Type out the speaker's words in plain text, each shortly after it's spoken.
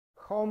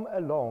Home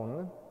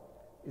Alone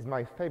is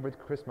my favorite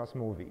Christmas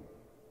movie.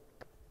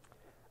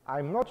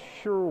 I'm not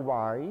sure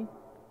why.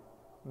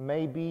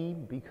 Maybe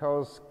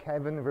because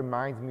Kevin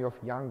reminds me of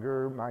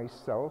younger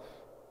myself,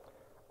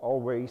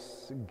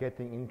 always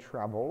getting in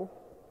trouble,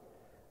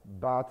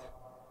 but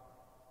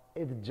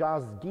it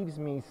just gives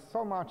me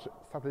so much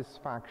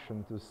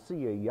satisfaction to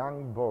see a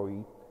young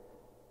boy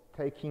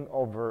taking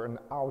over and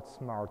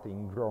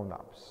outsmarting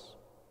grown-ups.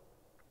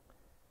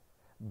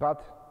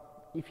 But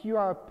if you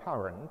are a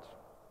parent,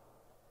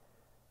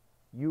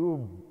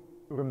 you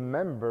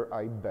remember,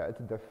 I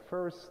bet, the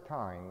first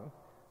time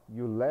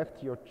you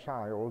left your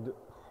child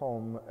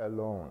home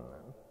alone.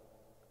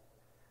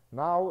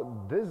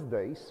 Now, these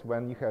days,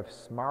 when you have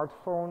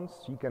smartphones,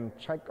 you can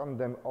check on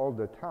them all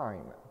the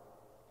time.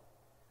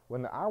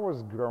 When I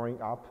was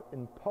growing up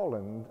in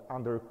Poland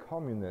under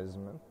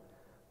communism,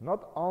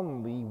 not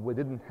only we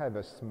didn't have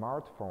a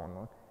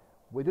smartphone,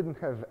 we didn't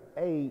have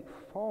a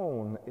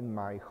phone in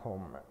my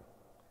home.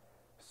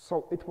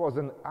 So it was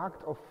an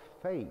act of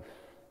faith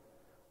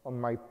on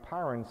my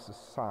parents'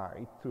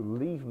 side to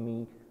leave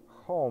me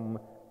home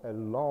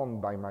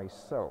alone by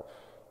myself.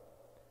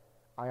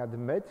 I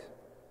admit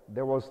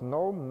there was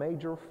no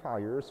major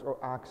fires or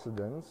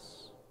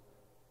accidents,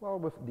 well,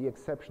 with the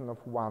exception of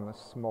one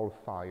small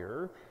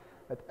fire,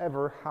 that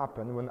ever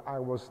happened when I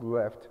was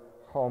left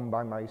home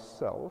by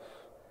myself.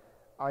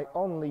 I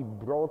only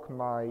broke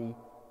my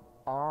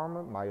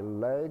arm, my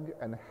leg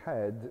and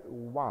head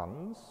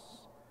once,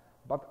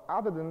 but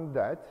other than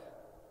that,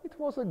 it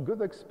was a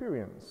good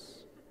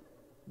experience.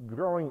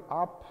 Growing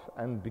up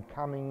and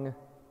becoming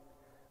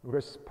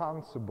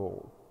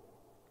responsible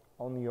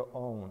on your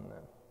own,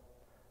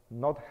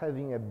 not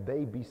having a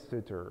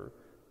babysitter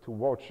to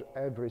watch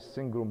every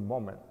single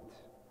moment,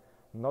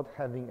 not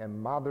having a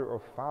mother or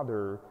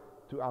father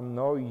to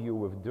annoy you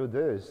with do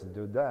this,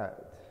 do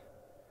that.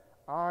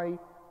 I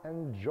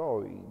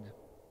enjoyed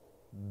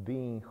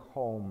being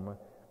home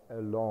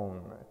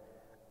alone.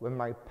 When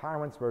my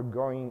parents were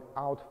going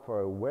out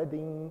for a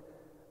wedding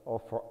or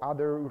for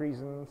other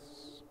reasons,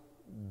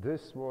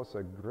 this was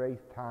a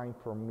great time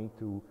for me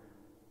to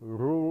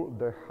rule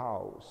the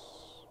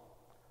house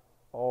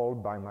all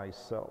by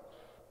myself.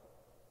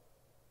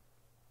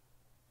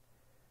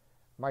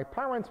 My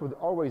parents would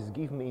always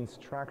give me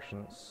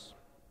instructions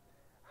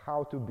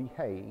how to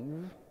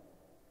behave,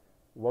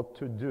 what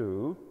to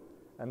do,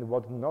 and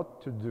what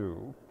not to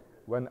do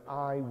when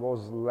I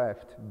was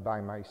left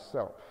by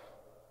myself.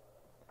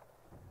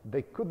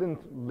 They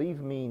couldn't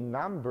leave me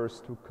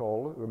numbers to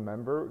call,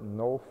 remember,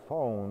 no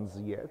phones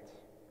yet,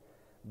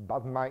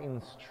 but my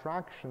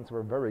instructions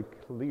were very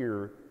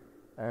clear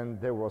and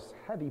there was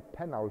heavy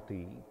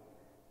penalty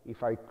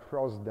if I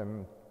crossed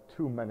them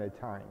too many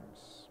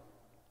times.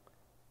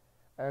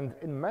 And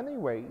in many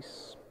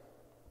ways,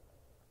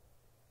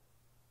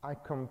 I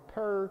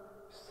compare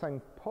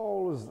St.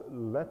 Paul's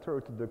letter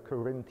to the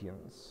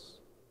Corinthians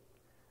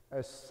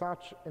as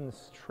such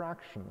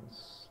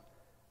instructions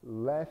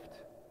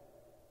left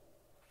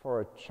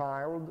for a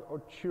child or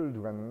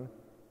children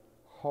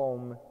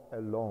home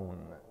alone.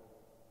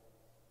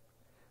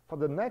 For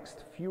the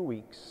next few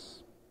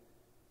weeks,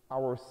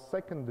 our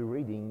second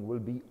reading will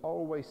be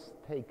always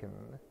taken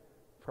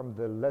from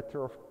the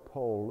letter of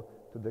Paul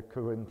to the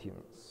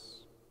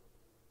Corinthians.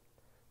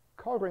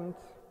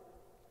 Corinth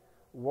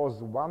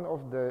was one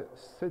of the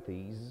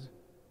cities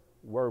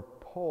where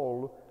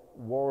Paul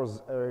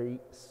was a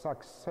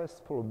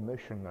successful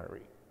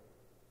missionary.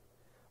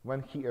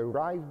 When he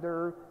arrived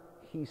there,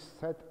 he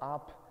set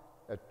up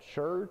a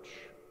church,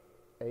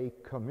 a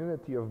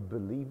community of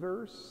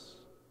believers,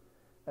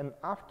 and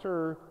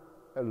after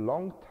a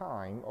long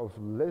time of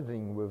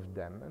living with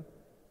them,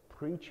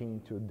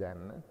 preaching to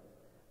them,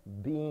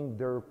 being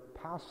their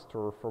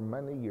pastor for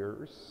many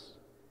years,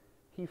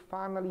 he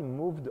finally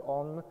moved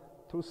on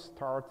to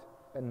start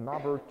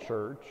another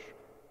church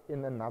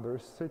in another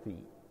city.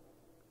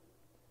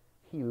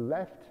 He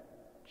left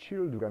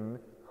children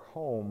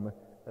home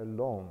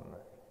alone.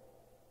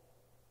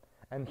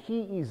 And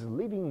he is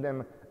leaving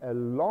them a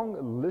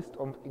long list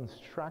of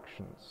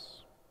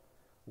instructions,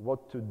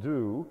 what to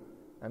do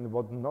and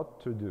what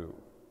not to do.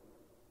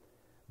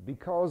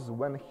 Because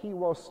when he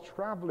was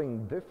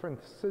traveling different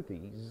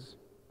cities,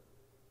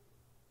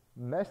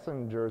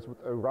 messengers would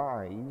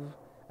arrive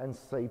and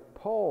say,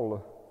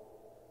 Paul,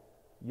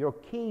 your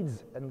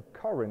kids in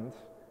Corinth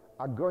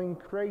are going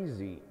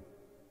crazy.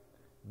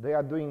 They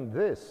are doing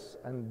this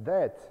and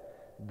that.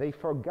 They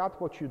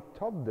forgot what you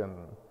taught them.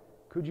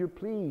 Could you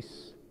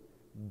please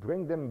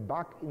bring them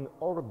back in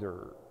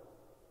order?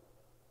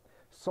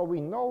 So we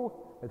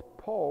know that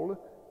Paul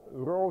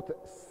wrote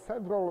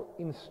several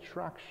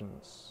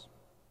instructions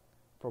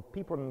for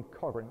people in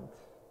Corinth,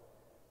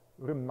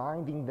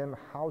 reminding them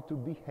how to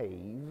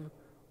behave,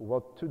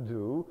 what to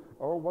do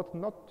or what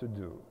not to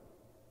do.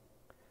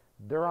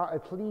 There are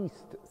at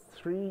least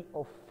 3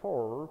 or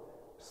 4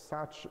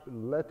 such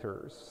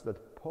letters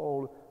that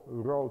Paul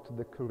wrote to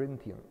the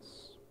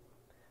Corinthians.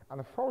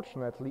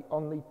 Unfortunately,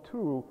 only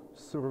 2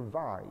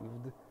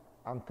 survived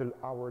until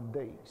our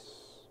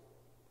days.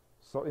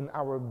 So in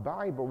our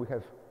Bible we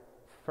have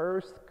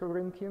 1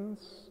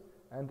 Corinthians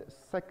and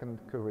 2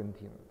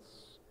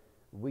 Corinthians.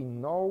 We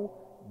know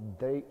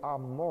they are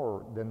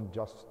more than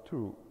just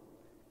two.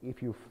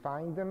 If you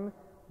find them,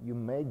 you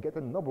may get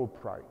a Nobel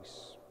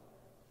Prize.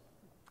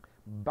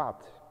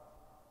 But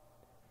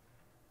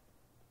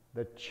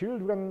the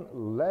children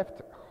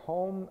left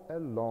home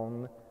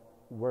alone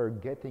were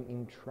getting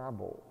in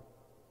trouble.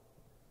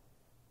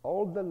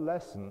 All the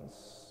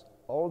lessons,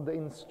 all the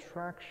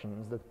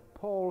instructions that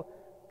Paul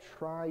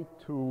tried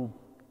to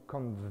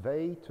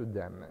convey to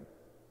them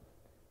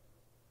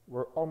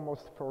were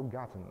almost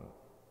forgotten.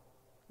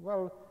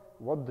 Well,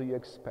 what do you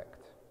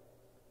expect?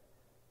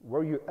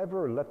 Were you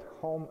ever left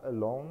home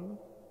alone?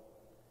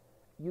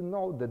 You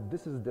know that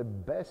this is the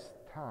best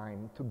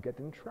time to get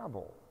in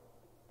trouble.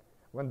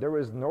 When there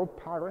is no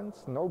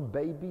parents, no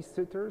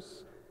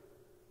babysitters,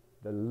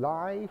 the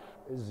life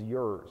is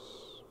yours.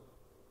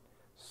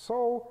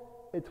 So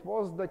it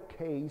was the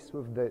case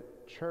with the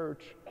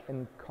church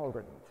in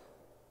Corinth.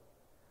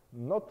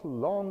 Not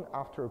long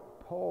after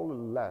Paul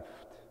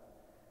left,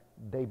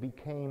 they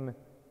became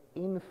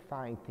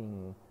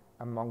infighting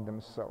among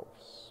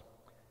themselves.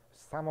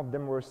 Some of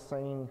them were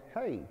saying,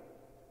 "Hey,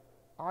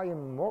 I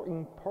am more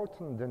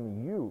important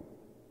than you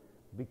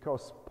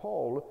because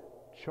Paul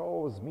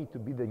chose me to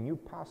be the new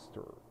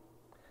pastor."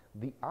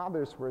 The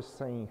others were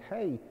saying,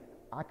 "Hey,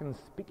 I can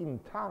speak in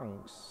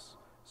tongues,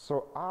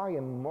 so I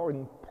am more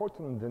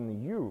important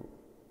than you."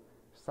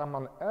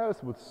 Someone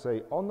else would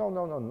say, "Oh,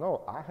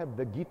 no, I have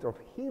the gift of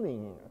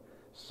healing,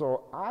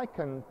 so I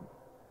can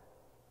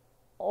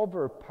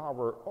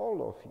overpower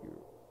all of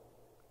you."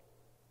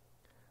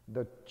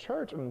 The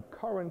church in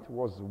Corinth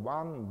was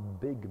one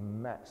big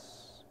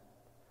mess.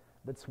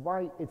 That's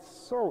why it's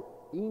so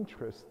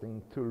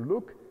interesting to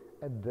look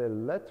at the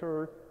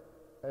letter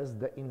as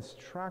the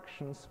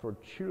instructions for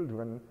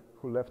children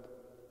who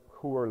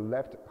were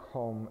left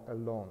home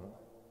alone.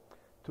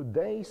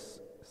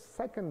 Today's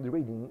second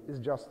reading is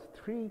just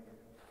 3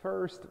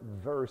 first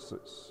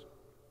verses.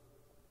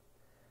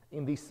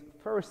 In these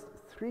first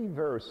 3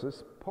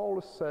 verses,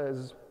 Paul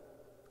says,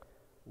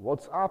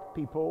 "What's up,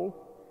 people?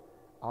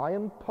 I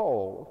am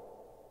Paul,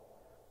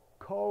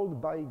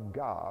 called by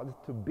God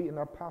to be an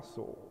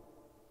apostle.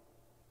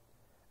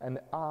 And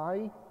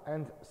I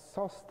and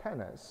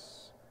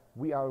Sosthenes,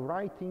 we are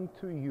writing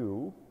to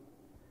you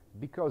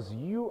because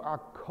you are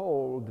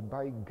called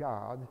by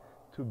God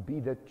to be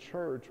the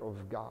church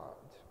of God."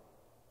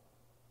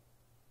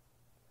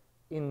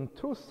 In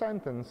 2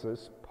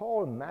 sentences,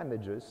 Paul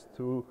manages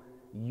to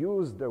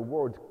use the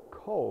word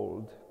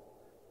called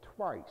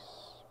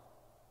twice.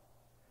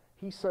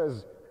 He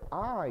says,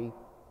 "I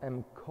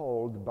am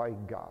called by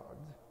God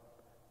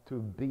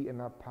to be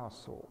an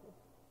apostle.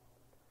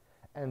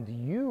 And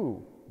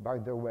you, by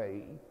the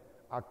way,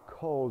 are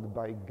called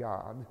by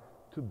God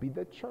to be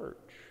the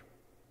church.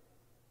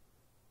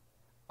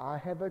 I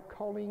have a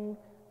calling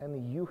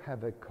and you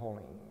have a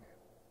calling.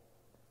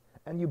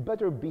 And you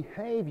better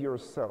behave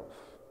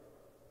yourself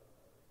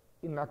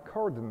in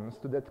accordance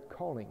to that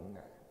calling.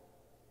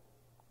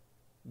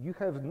 You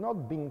have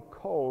not been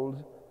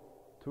called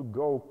to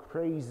go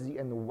crazy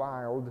and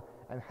wild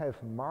and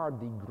have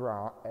Mardi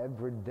Gras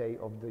every day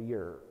of the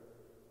year.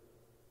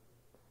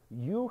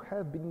 You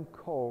have been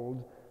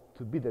called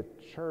to be the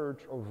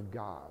church of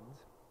God."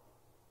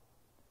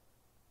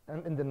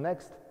 And in the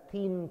next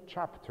 10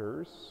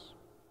 chapters,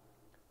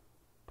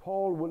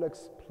 Paul will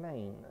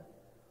explain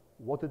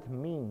what it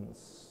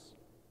means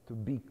to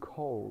be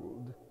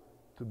called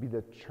to be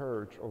the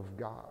church of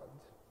God.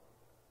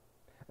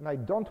 And I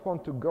don't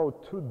want to go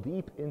too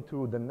deep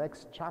into the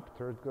next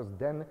chapter because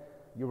then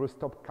you will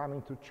stop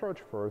coming to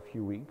church for a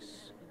few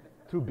weeks,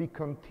 to be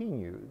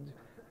continued.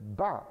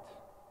 But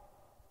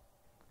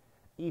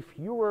if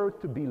you were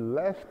to be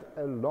left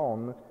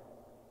alone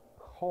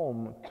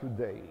home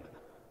today,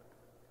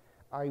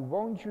 I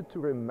want you to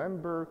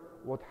remember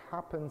what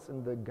happens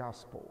in the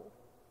gospel.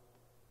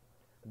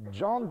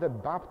 John the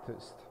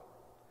Baptist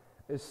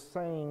is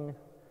saying,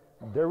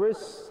 "There is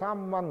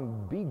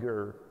someone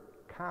bigger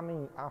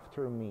coming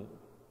after me.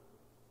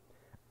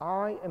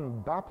 I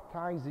am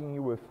baptizing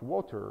you with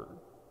water,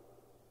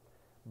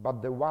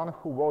 but the one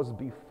who was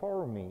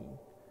before me,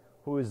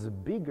 who is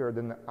bigger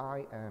than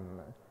I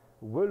am,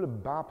 will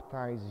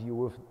baptize you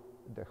with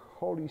the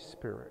Holy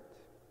Spirit."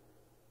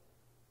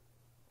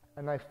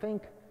 And I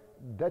think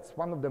that's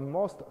one of the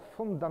most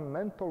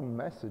fundamental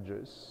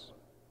messages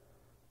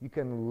you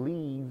can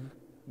leave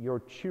your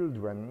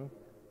children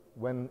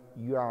when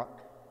you are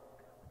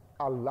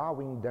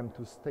allowing them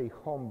to stay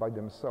home by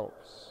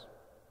themselves,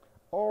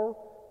 or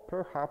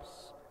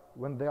perhaps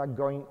when they are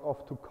going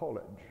off to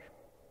college,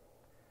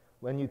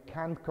 when you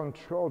can't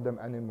control them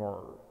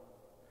anymore,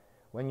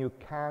 when you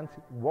can't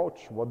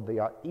watch what they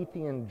are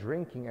eating and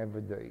drinking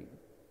every day.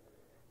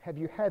 Have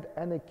you had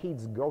any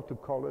kids go to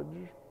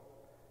college?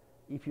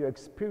 If you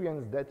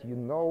experience that, you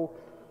know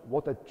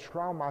what a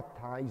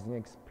traumatizing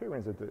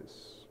experience it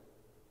is.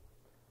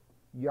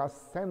 You are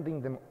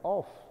sending them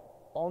off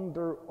on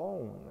their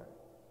own.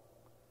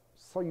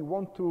 So you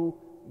want to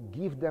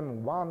give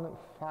them one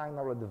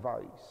final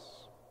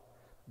advice.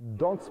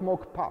 Don't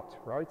smoke pot,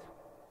 right?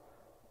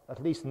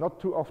 At least not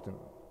too often.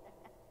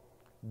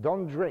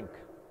 Don't drink,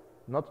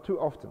 not too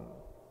often.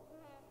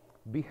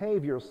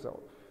 Behave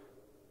yourself.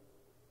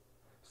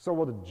 So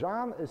what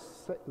John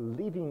is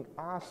leaving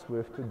us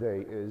with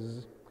today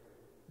is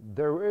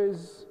there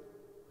is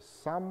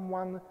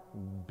someone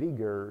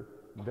bigger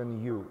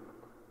than you.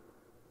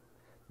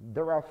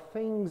 There are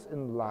things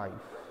in life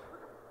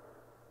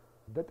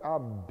that are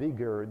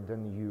bigger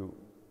than you.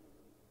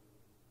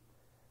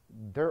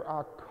 There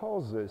are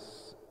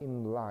causes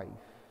in life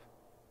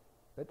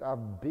that are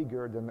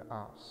bigger than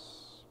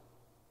us.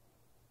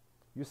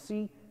 You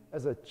see,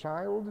 as a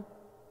child,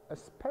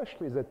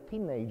 especially as a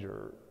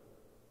teenager,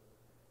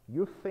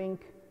 you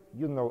think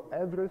you know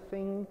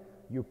everything,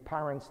 your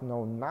parents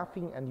know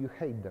nothing, and you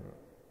hate them.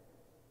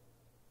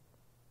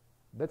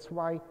 That's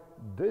why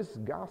this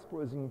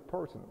gospel is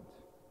important,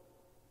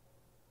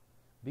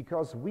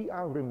 because we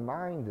are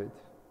reminded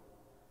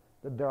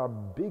that there are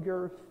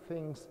bigger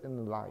things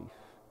in life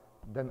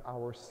than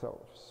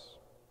ourselves.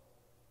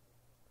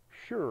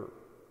 Sure,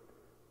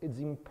 it's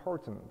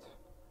important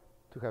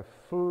to have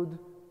food,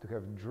 to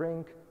have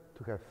drink,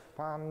 to have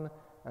fun,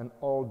 and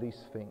all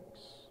these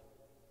things.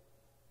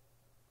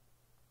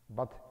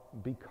 But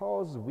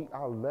because we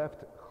are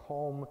left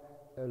home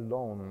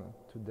alone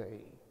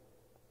today,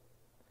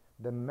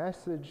 the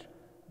message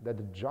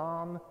that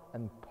John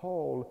and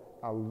Paul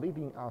are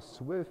leaving us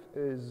with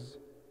is,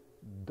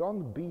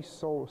 don't be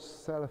so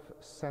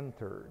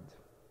self-centered.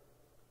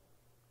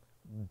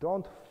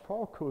 Don't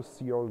focus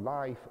your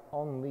life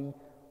only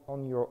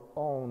on your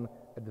own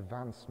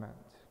advancement.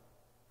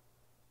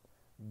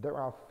 There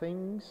are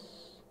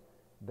things,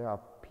 there are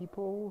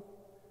people,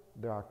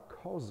 there are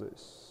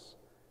causes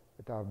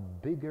that are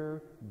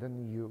bigger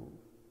than you.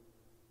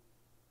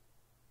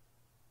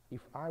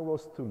 If I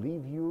was to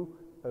leave you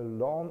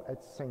alone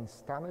at St.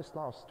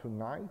 Stanislaus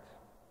tonight,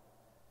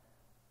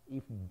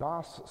 if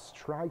bus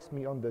strikes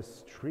me on the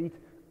street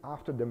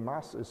after the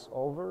Mass is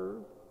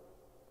over,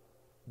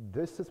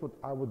 this is what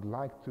I would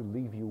like to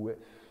leave you with.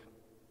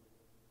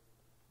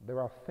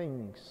 There are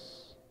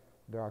things,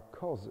 there are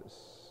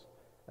causes,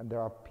 and there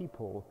are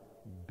people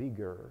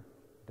bigger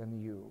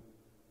than you.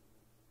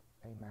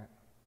 Amen.